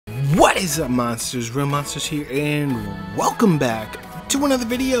What is up, monsters? Real Monsters here, and welcome back to another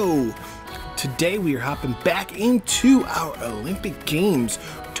video. Today we are hopping back into our Olympic Games,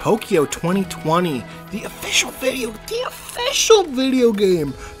 Tokyo 2020, the official video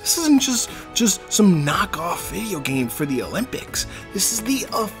game. This isn't just some knockoff video game for the Olympics. This is the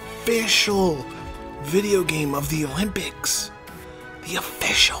official video game of the Olympics, the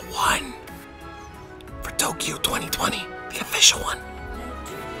official one for Tokyo 2020, the official one.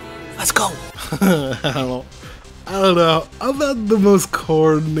 Let's go. I don't know. I'm not the most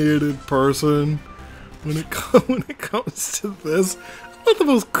coordinated person when it comes to this. I'm not the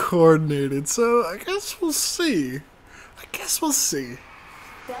most coordinated, so I guess we'll see.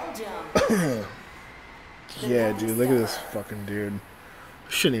 Belgium. Yeah, dude, look at this fucking dude.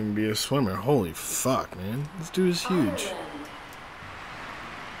 Shouldn't even be a swimmer. Holy fuck, man. This dude is huge. Ireland.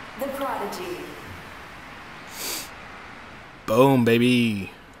 The Prodigy. Boom, baby.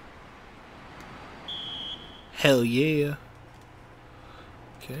 Hell yeah.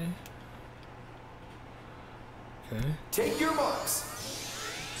 Okay. Take your marks.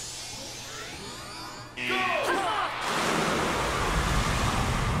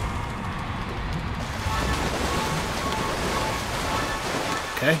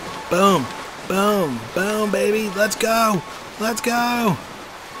 Okay. Boom. Boom. Boom, baby. Let's go. Let's go.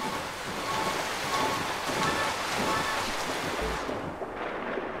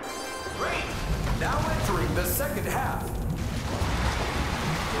 Great. Now entering the second half.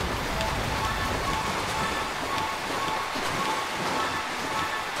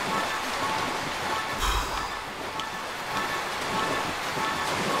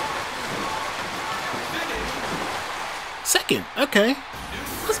 Second. Okay.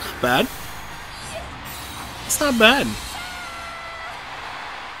 That's not bad. It's not bad.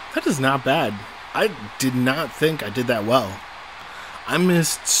 That is not bad. I did not think I did that well. I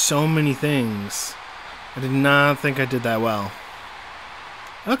missed so many things. I did not think I did that well.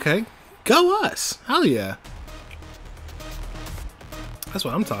 Okay. Go us. Hell yeah. That's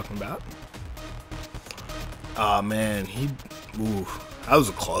what I'm talking about. Oh man, ooh, that was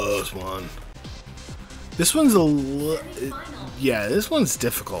a close one. This one's yeah, this one's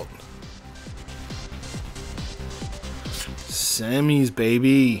difficult. Semis,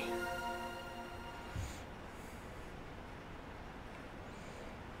 baby.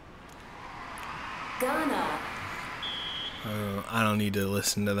 Ghana. I don't need to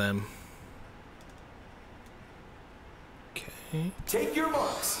listen to them. Okay. Take your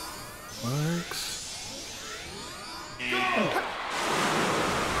marks. Marks.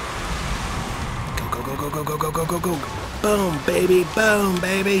 Go. Boom, baby. Boom,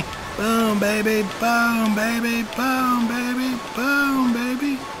 baby. Boom, baby. Boom, baby. Boom, baby. Boom,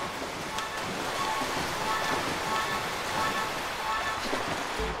 baby.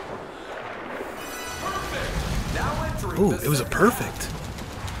 Now entering Ooh, the it was a second perfect.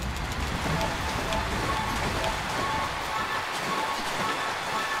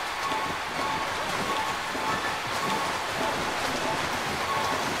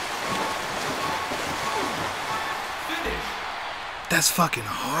 That's fucking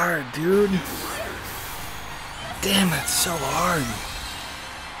hard, dude. Damn, that's so hard.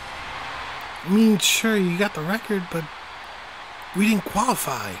 I mean, sure, you got the record, but we didn't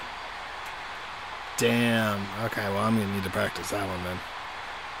qualify. Damn. Okay, well, I'm gonna need to practice that one then.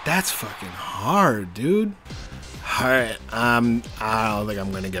 That's fucking hard, dude. Alright, I don't think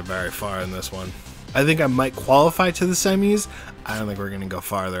I'm gonna get very far in this one. I think I might qualify to the semis. I don't think we're gonna go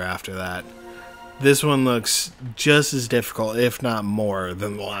farther after that. This one looks just as difficult, if not more,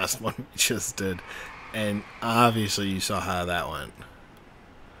 than the last one we just did. And obviously you saw how that went.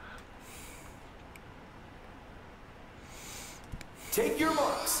 Take your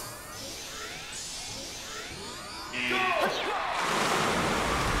marks.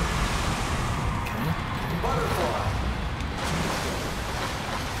 Butterfly.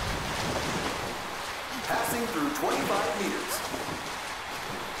 Passing through 25 meters.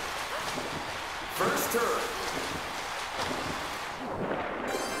 First turn.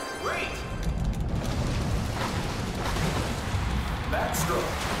 Great.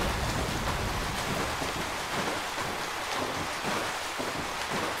 Backstroke.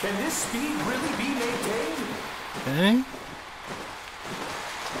 Can this speed really be maintained? Okay.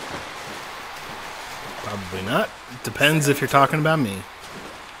 Probably not. Depends if you're talking about me.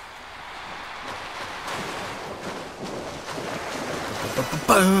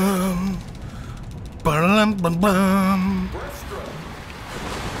 Bum. Bum, bum, bum. Breaststroke.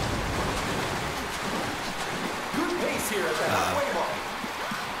 Good pace here at the halfway mark.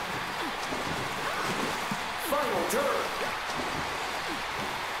 Final turn.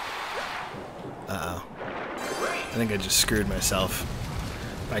 Uh-oh. I think I just screwed myself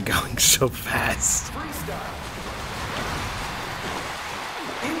by going so fast. Freestyle.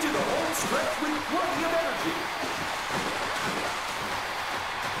 Into the home stretch with plenty of energy.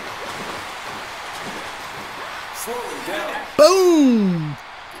 Slowing down. Boom!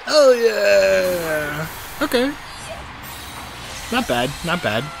 Oh yeah! Okay. Not bad, not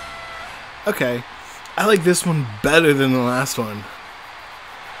bad. Okay. I like this one better than the last one.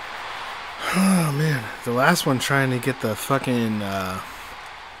 Oh man. The last one trying to get the fucking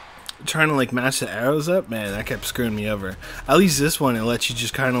trying to like match the arrows up, man, that kept screwing me over. At least this one, it lets you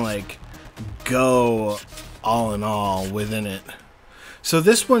just kind of like go all in all within it. So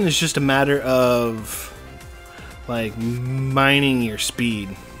this one is just a matter of like mining your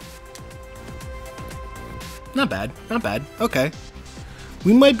speed. Not bad, not bad. Okay.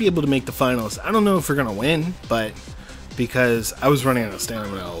 We might be able to make the finals. I don't know if we're gonna win, but because I was running out of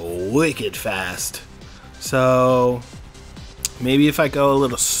stamina wicked fast. So maybe if I go a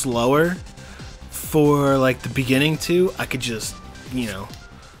little slower for like the beginning too, I could just, you know,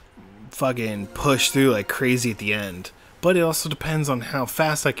 fucking push through like crazy at the end. But it also depends on how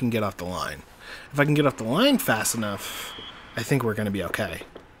fast I can get off the line. If I can get off the line fast enough, I think we're gonna be okay.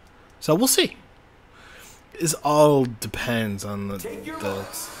 So we'll see. This all depends on the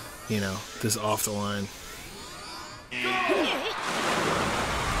you know, this off the line. Yeah.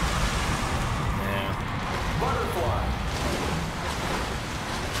 Butterfly.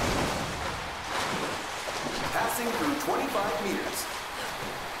 Passing through 25 meters.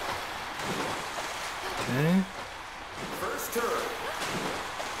 Okay. First turn.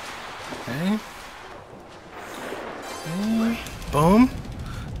 Okay. Okay. Boom.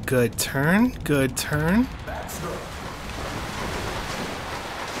 Good turn. Good turn. Backstroke.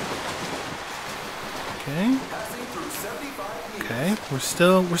 Okay. Passing through 75 meters. Okay.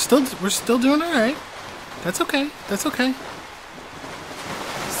 We're still doing all right. That's okay. That's okay.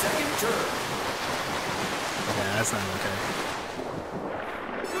 Second turn. Yeah, that's not okay.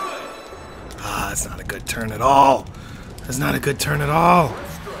 Ah, that's not a good turn at all. That's not a good turn at all.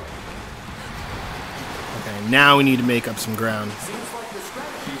 Okay, now we need to make up some ground. Seems like the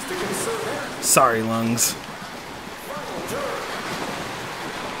strategy is to conserve energy. Sorry, lungs. Final turn.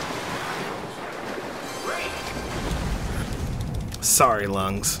 Great. Sorry,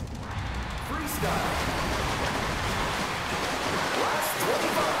 lungs. Freestyle. Last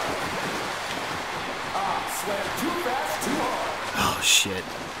 25. Ah, swam too fast, too hard. Oh shit.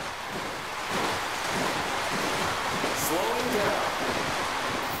 Slowing down.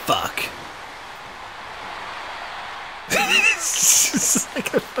 Fuck. It's just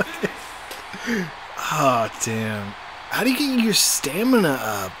like a fucking... Oh, damn. How do you get your stamina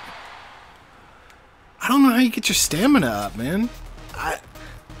up? I don't know how you get your stamina up, man.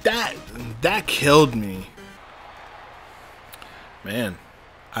 That killed me. Man,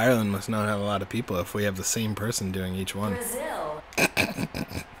 Ireland must not have a lot of people if we have the same person doing each one. Brazil.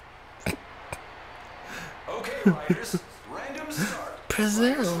 Okay, riders. Random start. Brazil.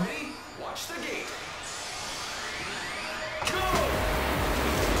 Riders ready? Watch the gate. Go!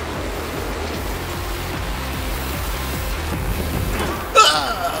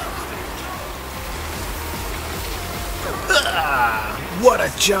 What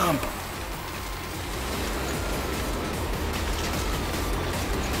a jump!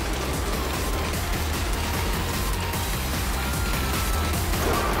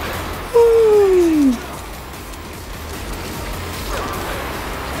 Woo!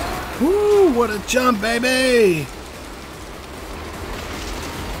 Woo! What a jump, baby!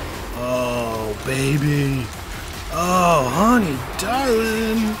 Oh, baby! Oh, honey,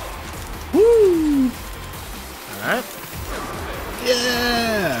 darling! Woo! All right.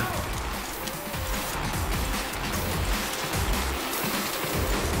 Yeah!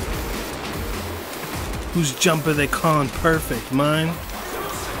 Whose jump are they calling perfect? Mine?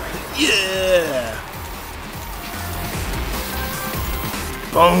 Yeah!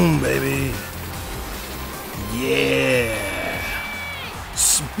 Boom, baby! Yeah!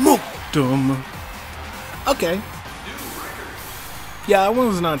 Smoked 'em! Okay. Yeah, that one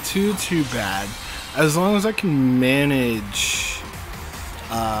was not too bad. As long as I can manage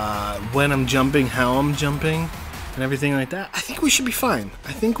when I'm jumping, how I'm jumping, and everything like that, I think we should be fine.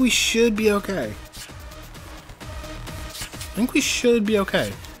 I think we should be okay. I think we should be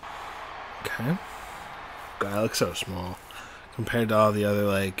okay. Okay. God, I look so small. Compared to all the other,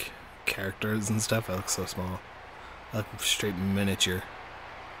 like, characters and stuff, I look so small. I look straight miniature.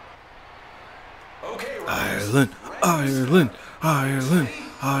 Okay, riders. Ireland, Ireland, Ireland,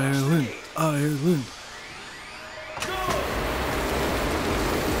 Ireland, Ireland.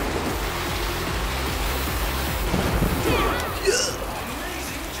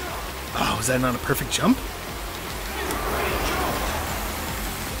 is that not a perfect jump?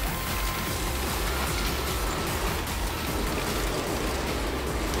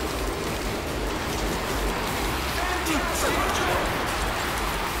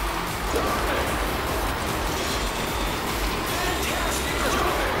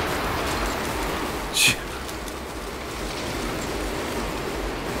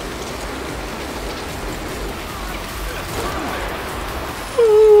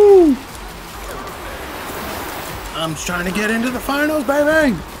 I'm just trying to get into the finals,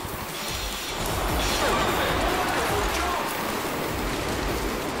 baby!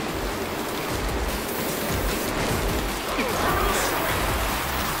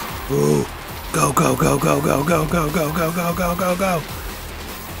 Ooh. Go, go, go, go, go, go, go, go, go, go, go, go, go.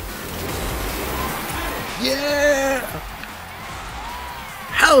 Yeah!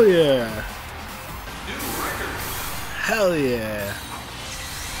 Hell yeah! Hell yeah!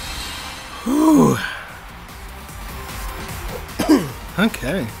 Whew.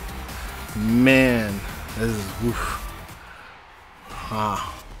 Okay. Man, this is woof. I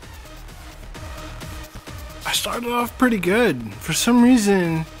started off pretty good. For some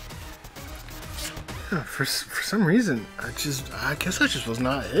reason, for some reason, I guess I just was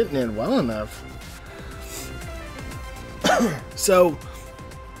not hitting it well enough. So,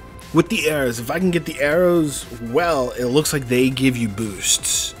 with the arrows, if I can get the arrows well, it looks like they give you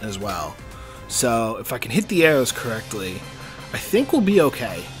boosts as well. So, if I can hit the arrows correctly, I think we'll be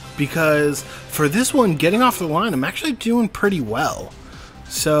okay, because for this one, getting off the line, I'm actually doing pretty well.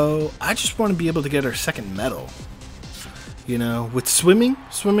 So I just want to be able to get our second medal. You know, with swimming,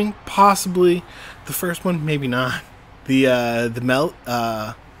 possibly the first one, maybe not. The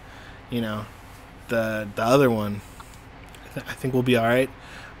you know, the other one, I think we'll be all right,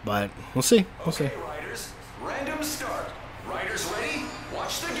 but we'll see. We'll see. Okay, riders, random start. Riders ready?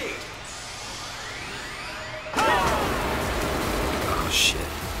 Watch the gate. Oh shit.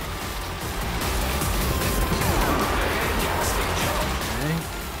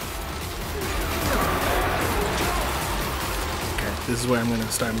 Okay, this is where I'm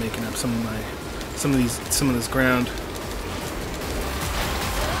gonna start making up some of this ground.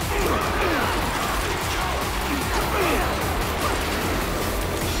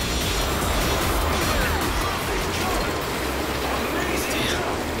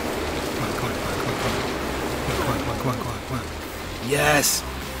 Yes!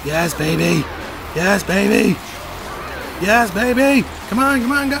 Yes, baby! Yes, baby! Yes, baby! Come on,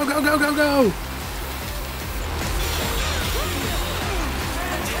 come on, go, go, go, go, go!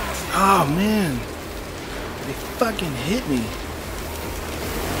 Oh, man. They fucking hit me.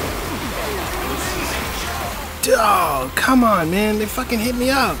 Oh, come on, man. They fucking hit me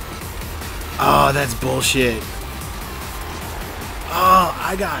up. Oh, that's bullshit. Oh,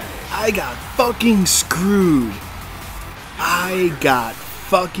 I got fucking screwed. I got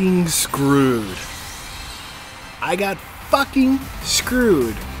fucking screwed. I got fucking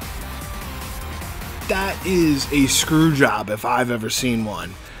screwed. That is a screw job if I've ever seen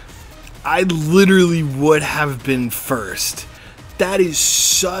one. I literally would have been first. That is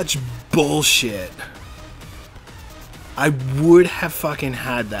such bullshit. I would have fucking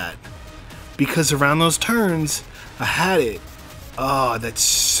had that. Because around those turns, I had it. Oh, that's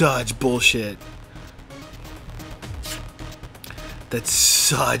such bullshit. That's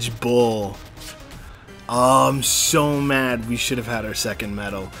such bull. Oh, I'm so mad we should have had our second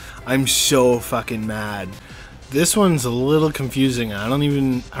medal. I'm so fucking mad. This one's a little confusing. I don't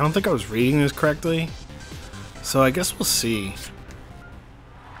think I was reading this correctly. So I guess we'll see.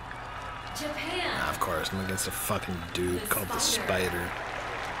 Japan. Of course, I'm against a fucking dude called the Spider.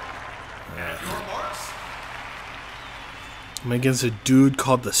 I'm against a dude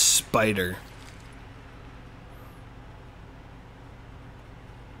called the Spider.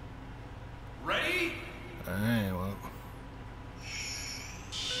 Ready? Alright, well.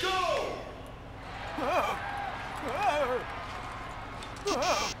 Go!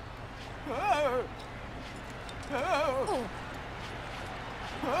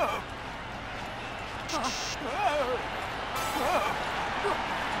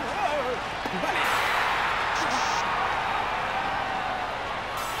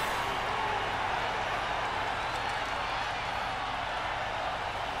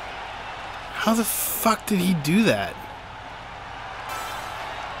 How the fuck did he do that?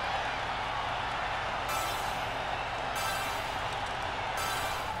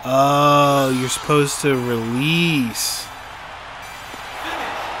 Oh, you're supposed to release.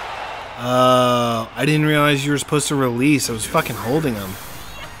 Oh, I didn't realize you were supposed to release. I was fucking holding him.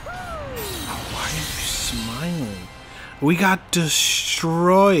 Why are you smiling? We got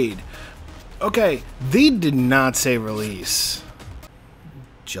destroyed. Okay, they did not say release.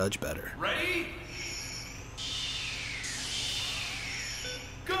 Judge better. Ready?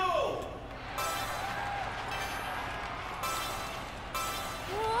 Go!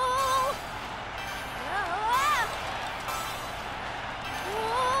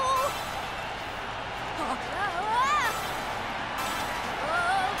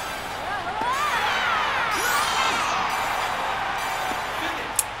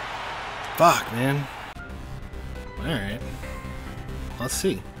 Fuck, man. Alright. Let's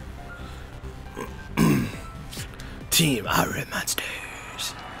see. Team Iron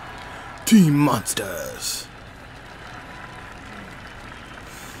Monsters. Team Monsters.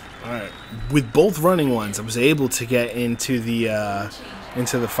 Alright. With both running ones, I was able to get into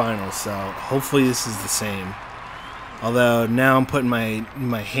the finals, so hopefully this is the same. Although now I'm putting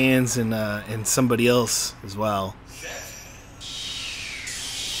my hands in somebody else as well.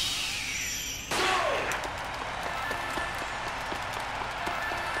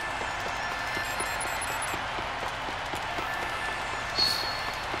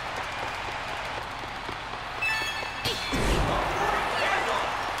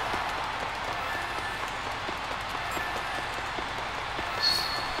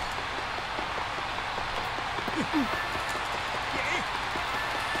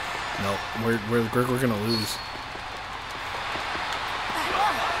 No, we're gonna lose.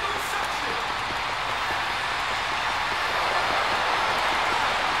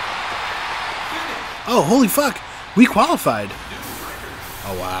 Oh, holy fuck! We qualified!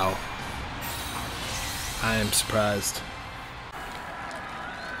 Oh, wow. I am surprised.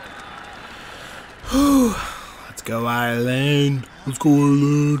 Whew. Let's go, Ireland. Let's go,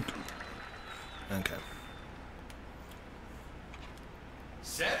 Ireland. Okay.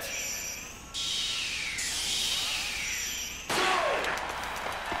 Set.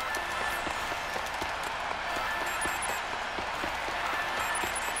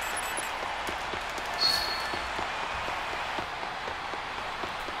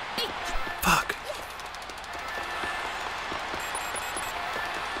 Fuck.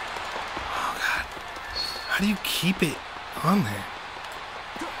 Oh, God. How do you keep it on there?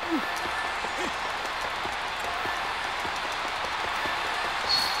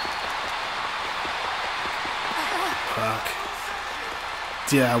 Fuck.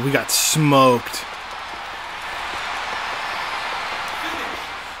 Yeah, we got smoked.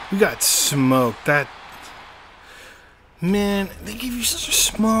 We got smoked. That... Man, they give you such a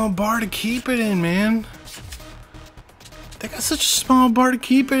small bar to keep it in, man. They got such a small bar to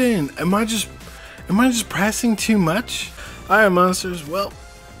keep it in. Am I just pressing too much? Alright, monsters. Well,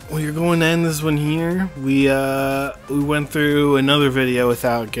 we're going to end this one here. We went through another video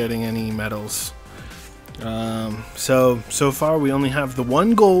without getting any medals. So far we only have the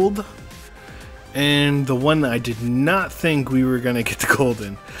one gold and the one that I did not think we were gonna get the gold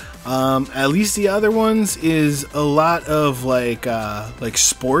in. At least the other ones is a lot of like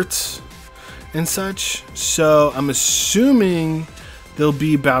sports and such. So I'm assuming they'll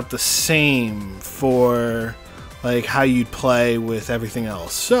be about the same for like how you'd play with everything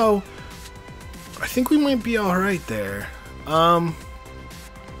else. So I think we might be all right there.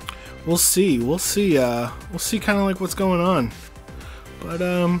 We'll see. We'll see kind of like what's going on. But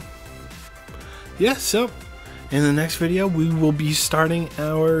yeah. So in the next video, we will be starting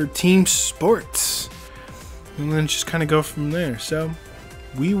our team sports, and then just kind of go from there. So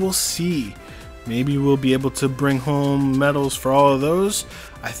we will see. Maybe we'll be able to bring home medals for all of those.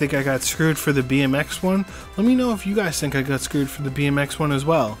 I think I got screwed for the BMX one. Let me know if you guys think I got screwed for the BMX one as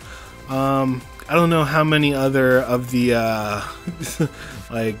well. I don't know how many other of the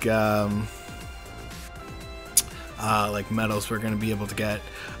like medals we're gonna be able to get.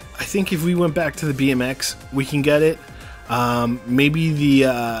 I think if we went back to the BMX, we can get it. Maybe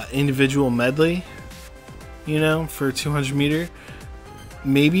the individual medley, you know, for 200 meter,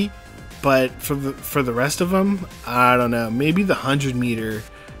 maybe. But for the rest of them, I don't know. Maybe the 100 meter,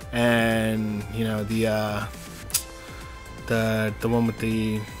 and you know the one with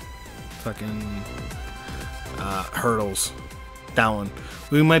the fucking hurdles. That one.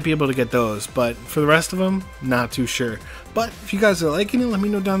 We might be able to get those, but for the rest of them, not too sure. But if you guys are liking it, let me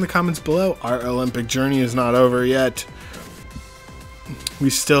know down in the comments below. Our Olympic journey is not over yet. We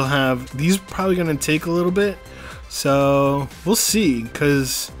still have... These are probably going to take a little bit, so we'll see,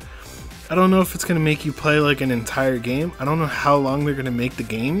 because I don't know if it's going to make you play like an entire game. I don't know how long they're going to make the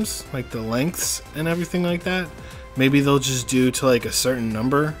games, like the lengths and everything like that. Maybe they'll just do to like a certain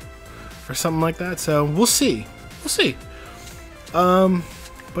number or something like that, so we'll see. We'll see.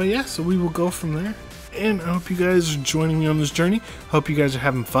 But yeah, so we will go from there. and I hope you guys are joining me on this journey. Hope you guys are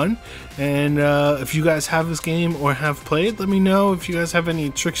having fun, and if you guys have this game or have played, let me know if you guys have any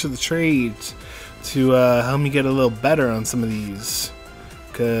tricks of the trade to help me get a little better on some of these,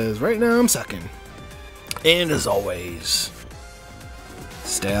 because right now I'm sucking. And as always,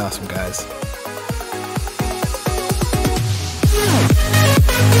 stay awesome, guys.